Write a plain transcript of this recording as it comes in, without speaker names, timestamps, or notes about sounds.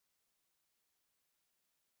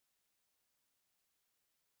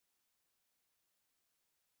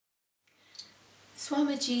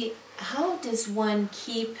Swamiji, how does one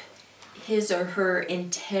keep his or her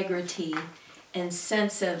integrity and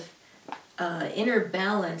sense of inner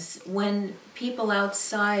balance when people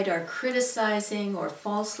outside are criticizing or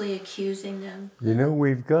falsely accusing them? You know,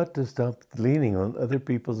 we've got to stop leaning on other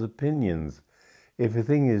people's opinions. If a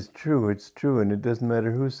thing is true, it's true, and it doesn't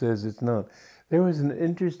matter who says it's not. There was an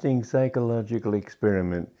interesting psychological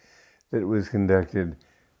experiment that was conducted.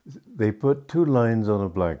 They put two lines on a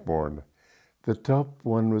blackboard. The top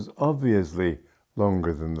one was obviously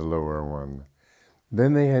longer than the lower one.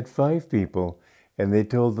 Then they had 5 people, and they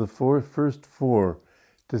told the first 4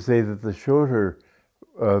 to say that the shorter,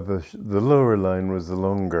 the lower line was the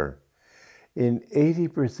longer. In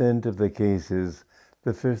 80% of the cases,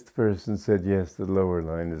 the 5th person said, yes, the lower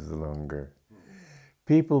line is the longer.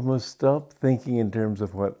 People must stop thinking in terms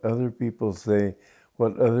of what other people say,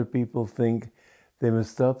 what other people think. They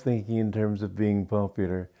must stop thinking in terms of being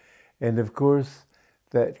popular. And of course,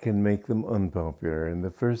 that can make them unpopular. And the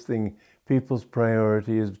first thing, people's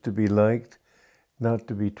priority is to be liked, not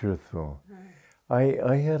to be truthful.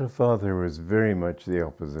 I had a father who was very much the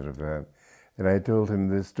opposite of that. And I told him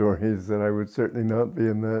this story, that I would certainly not be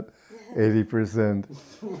in that 80%.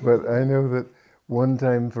 But I know that one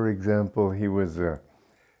time, for example, he was,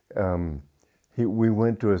 we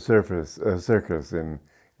went to a circus in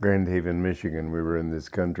Grand Haven, Michigan. We were in this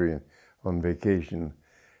country on vacation.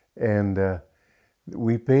 And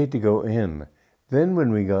we paid to go in. Then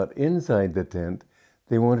when we got inside the tent,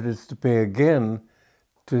 they wanted us to pay again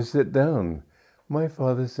to sit down. My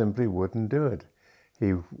father simply wouldn't do it.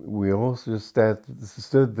 We all just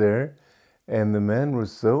stood there, and the man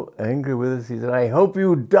was so angry with us, he said, I hope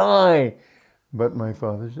you die! But my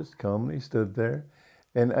father just calmly stood there,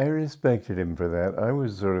 and I respected him for that. I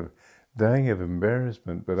was sort of dying of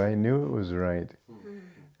embarrassment, but I knew it was right.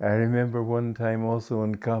 I remember one time also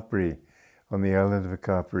in Capri, on the island of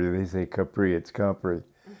Capri. They say Capri, it's Capri.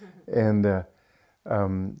 And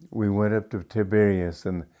we went up to Tiberias,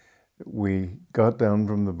 and we got down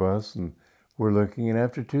from the bus, and we're looking, and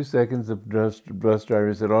after 2 seconds, the bus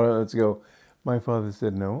driver said, all right, let's go. My father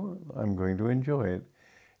said, no, I'm going to enjoy it.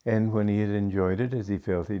 And when he had enjoyed it, as he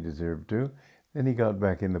felt he deserved to, then he got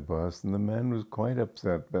back in the bus, and the man was quite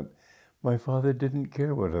upset. But my father didn't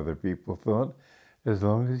care what other people thought, as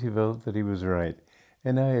long as he felt that he was right.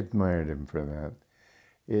 And I admired him for that.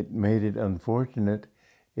 It made it unfortunate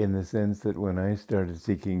in the sense that when I started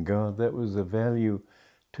seeking God, that was a value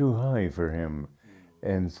too high for him.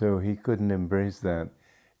 And so he couldn't embrace that,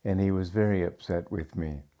 and he was very upset with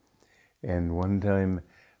me. And one time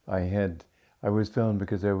I was found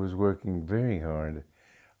because I was working very hard.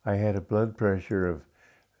 I had a blood pressure of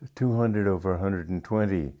 200 over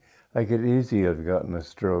 120. I could easily have gotten a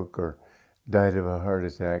stroke or died of a heart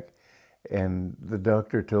attack. And the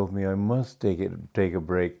doctor told me I must take a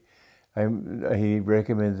break. He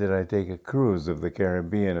recommended that I take a cruise of the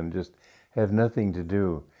Caribbean and just have nothing to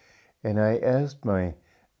do. And I asked my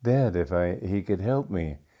dad if he could help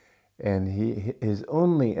me. And his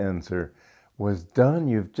only answer was, Don,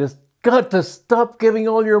 you've just got to stop giving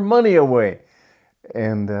all your money away.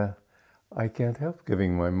 And I can't help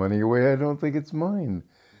giving my money away. I don't think it's mine.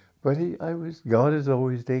 But God has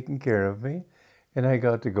always taken care of me. And I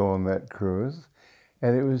got to go on that cruise.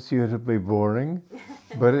 And it was suitably boring,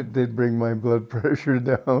 but it did bring my blood pressure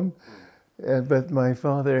down. But my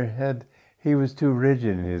father he was too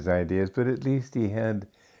rigid in his ideas, but at least he had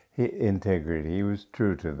integrity. He was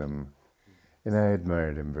true to them. And I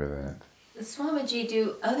admired him for that. Swamiji,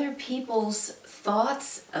 do other people's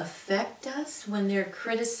thoughts affect us when they're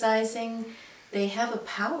criticizing? They have a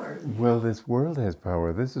power. Well, this world has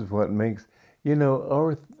power. This is what makes, we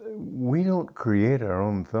don't create our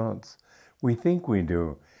own thoughts. We think we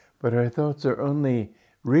do, but our thoughts are only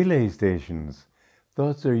relay stations.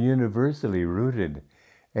 Thoughts are universally rooted,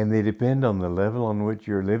 and they depend on the level on which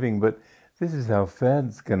you're living. But this is how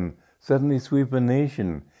fads can suddenly sweep a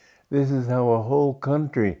nation. This is how a whole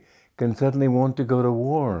country can suddenly want to go to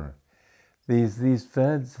war. These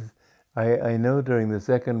fads, I know during the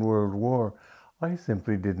Second World War, I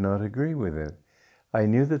simply did not agree with it. I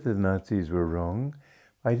knew that the Nazis were wrong.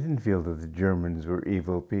 I didn't feel that the Germans were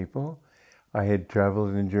evil people. I had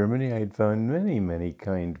traveled in Germany. I had found many, many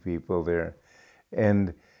kind people there.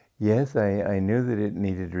 And yes, I knew that it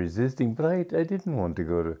needed resisting, but I didn't want to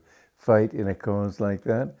go to fight in a cause like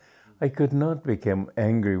that. I could not become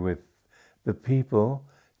angry with the people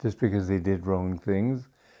just because they did wrong things.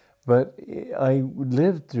 But I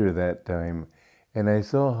lived through that time, and I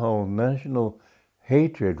saw how national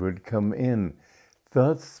hatred would come in.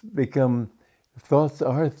 Thoughts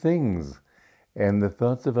are things, and the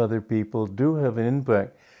thoughts of other people do have an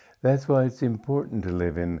impact. That's why it's important to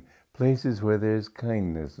live in places where there's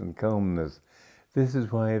kindness and calmness. This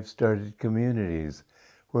is why I've started communities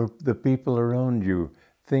where the people around you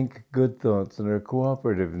think good thoughts and are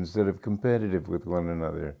cooperative instead of competitive with one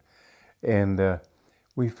another. And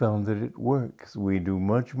we found that it works. We do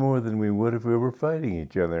much more than we would if we were fighting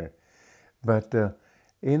each other. But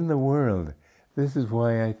in the world, this is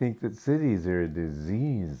why I think that cities are a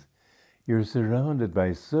disease. You're surrounded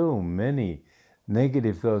by so many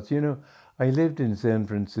negative thoughts. You know, I lived in San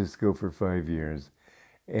Francisco for 5 years,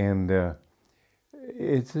 and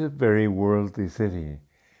it's a very worldly city.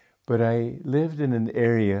 But I lived in an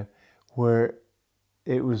area where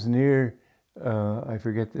it was near, I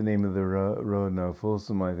forget the name of the road now,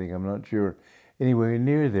 Folsom, I think, I'm not sure. Anyway,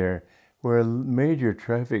 near there, where a major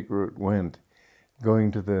traffic route went,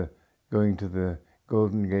 going to the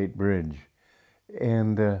Golden Gate Bridge,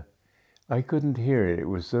 and I couldn't hear it. It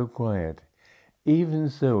was so quiet. Even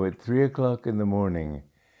so, at 3 o'clock in the morning,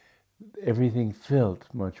 everything felt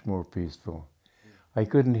much more peaceful. I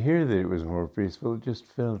couldn't hear that it was more peaceful, just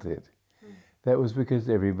felt it. That was because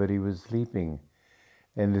everybody was sleeping.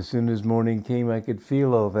 And as soon as morning came, I could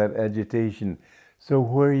feel all that agitation. So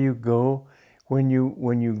where you go, when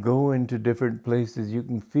you go into different places, you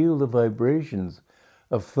can feel the vibrations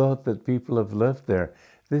of thought that people have left there.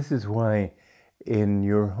 This is why in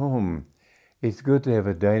your home, it's good to have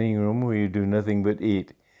a dining room where you do nothing but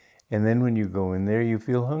eat. And then when you go in there, you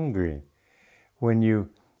feel hungry. When you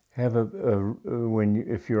have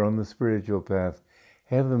if you're on the spiritual path,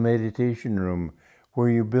 have a meditation room where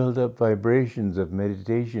you build up vibrations of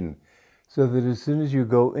meditation so that as soon as you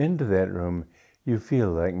go into that room, you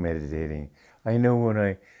feel like meditating. I know when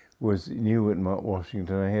I was new at Mount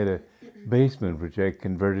Washington, I had a basement which I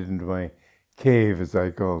converted into my cave, as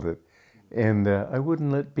I called it. And I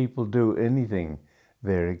wouldn't let people do anything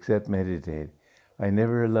there except meditate. I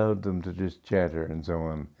never allowed them to just chatter and so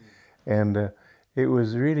on. And it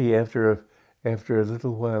was really after a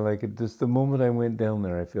little while, just the moment I went down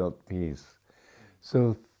there, I felt peace.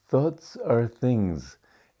 So thoughts are things,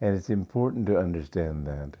 and it's important to understand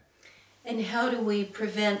that. And how do we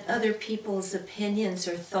prevent other people's opinions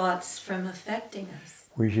or thoughts from affecting us?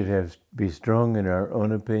 We should be strong in our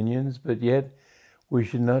own opinions, but yet we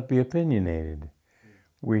should not be opinionated.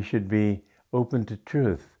 We should be open to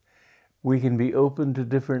truth. We can be open to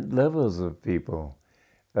different levels of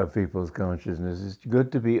people's consciousness. It's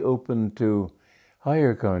good to be open to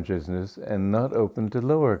higher consciousness and not open to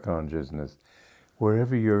lower consciousness.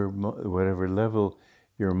 Whatever level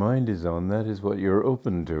your mind is on, that is what you're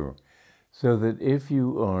open to. So that if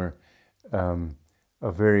you are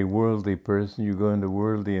a very worldly person, you go into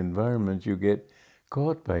worldly environments, you get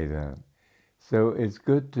caught by that. So it's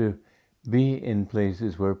good to be in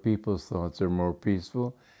places where people's thoughts are more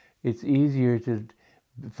peaceful. It's easier to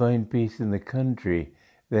find peace in the country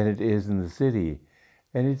than it is in the city.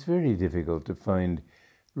 And it's very difficult to find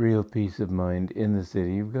real peace of mind in the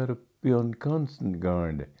city. You've got to be on constant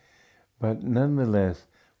guard. But nonetheless,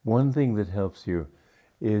 one thing that helps you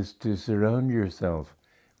is to surround yourself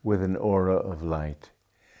with an aura of light.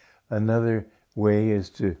 Another way is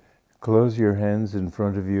to close your hands in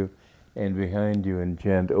front of you and behind you and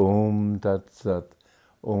chant Om Tat Sat,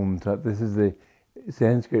 Om Tat. This is the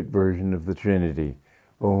Sanskrit version of the Trinity.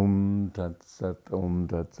 Om Tat Sat, Om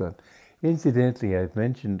Tat Sat. Incidentally, I've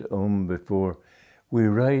mentioned Om before. We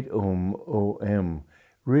write Om, O-M.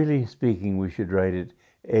 Really speaking, we should write it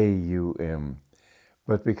A-U-M.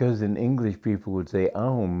 But because in English people would say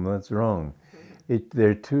Aum, that's wrong. There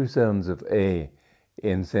are two sounds of A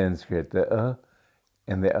in Sanskrit, the A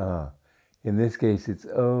and the A. In this case, it's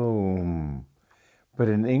Om. But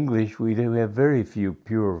in English, we have very few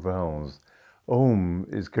pure vowels. Om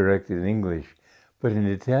is correct in English. But in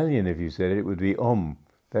Italian, if you said it, it would be Om.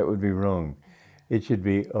 That would be wrong. It should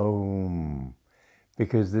be Om.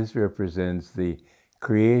 Because this represents the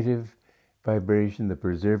creative vibration, the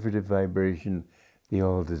preservative vibration, the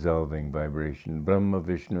all-dissolving vibration, Brahma,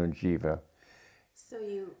 Vishnu, and Shiva. So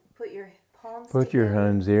you put your palms Put your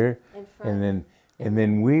hands here, in front and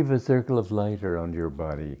then weave a circle of light around your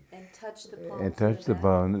body. and touch the palms. And touch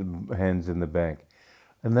the hands in the back.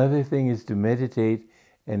 Another thing is to meditate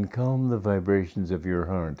and calm the vibrations of your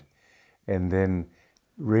heart, and then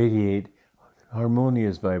radiate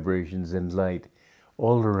harmonious vibrations and light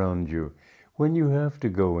all around you. When you have to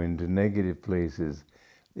go into negative places,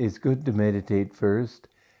 it's good to meditate first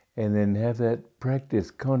and then have that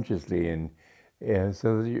practice consciously, and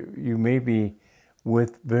so that you may be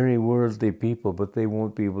with very worldly people, but they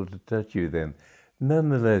won't be able to touch you then.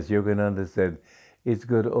 Nonetheless, Yogananda said, it's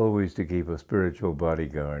good always to keep a spiritual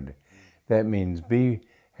bodyguard. That means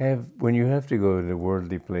when you have to go to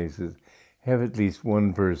worldly places, have at least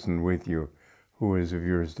one person with you who is of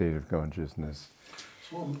your state of consciousness.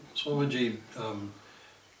 Swamiji,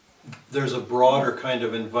 there's a broader kind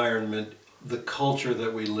of environment, the culture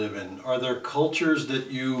that we live in. Are there cultures that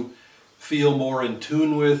you feel more in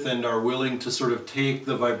tune with and are willing to sort of take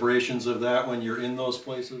the vibrations of that when you're in those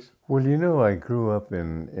places? Well, I grew up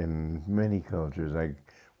in many cultures. I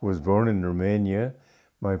was born in Romania.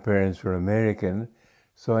 My parents were American,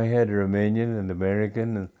 so I had Romanian and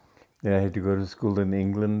American, and then I had to go to school in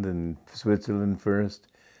England and Switzerland first,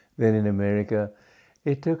 then in America.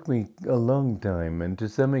 It took me a long time, and to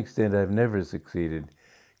some extent I've never succeeded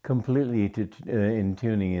completely in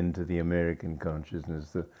tuning into the American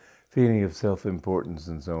consciousness, the feeling of self-importance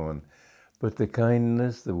and so on. But the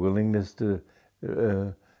kindness, the willingness to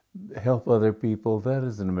help other people, that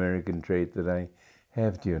is an American trait that I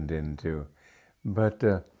have tuned into. But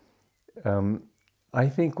I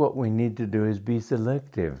think what we need to do is be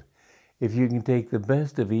selective. If you can take the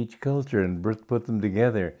best of each culture and put them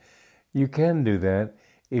together, you can do that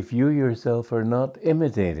if you yourself are not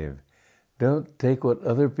imitative. Don't take what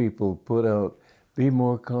other people put out. Be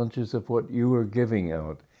more conscious of what you are giving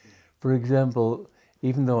out. For example,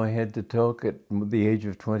 even though I had to talk at the age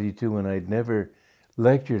of 22 and I'd never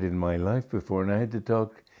lectured in my life before, and I had to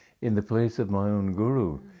talk in the place of my own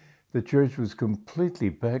guru, the church was completely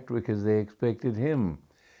packed because they expected him.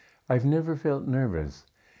 I've never felt nervous.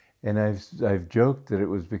 And I've joked that it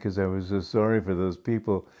was because I was so sorry for those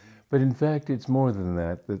people. But in fact, it's more than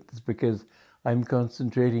that. It's because I'm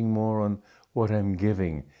concentrating more on what I'm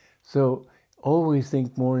giving. So always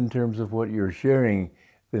think more in terms of what you're sharing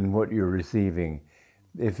than what you're receiving.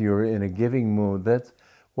 If you're in a giving mode, that's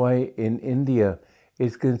why in India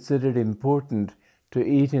it's considered important to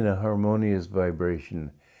eat in a harmonious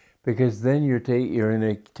vibration, because then you're in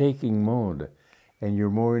a taking mode and you're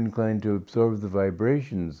more inclined to absorb the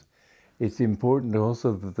vibrations. It's important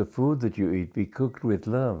also that the food that you eat be cooked with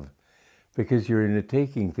love, because you're in a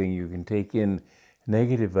taking thing. You can take in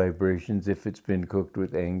negative vibrations if it's been cooked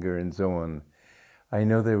with anger and so on. I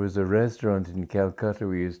know there was a restaurant in Calcutta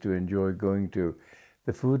we used to enjoy going to.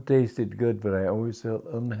 The food tasted good, but I always felt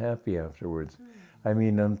unhappy afterwards. I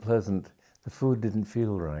mean, unpleasant. The food didn't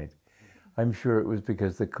feel right. I'm sure it was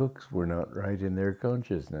because the cooks were not right in their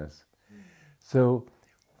consciousness. So,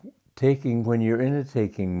 when you're in a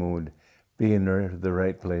taking mood, be in the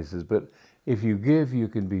right places. But if you give, you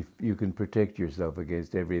can protect yourself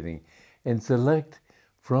against everything, and select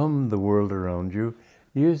from the world around you.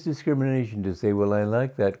 Use discrimination to say, well, I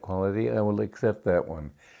like that quality, I will accept that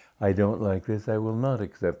one. I don't like this, I will not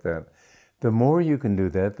accept that. The more you can do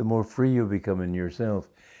that, the more free you become in yourself.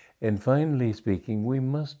 And finally speaking, we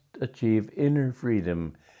must achieve inner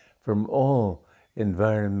freedom from all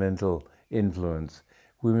environmental influence.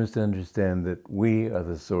 We must understand that we are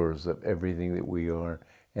the source of everything that we are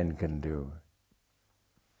and can do.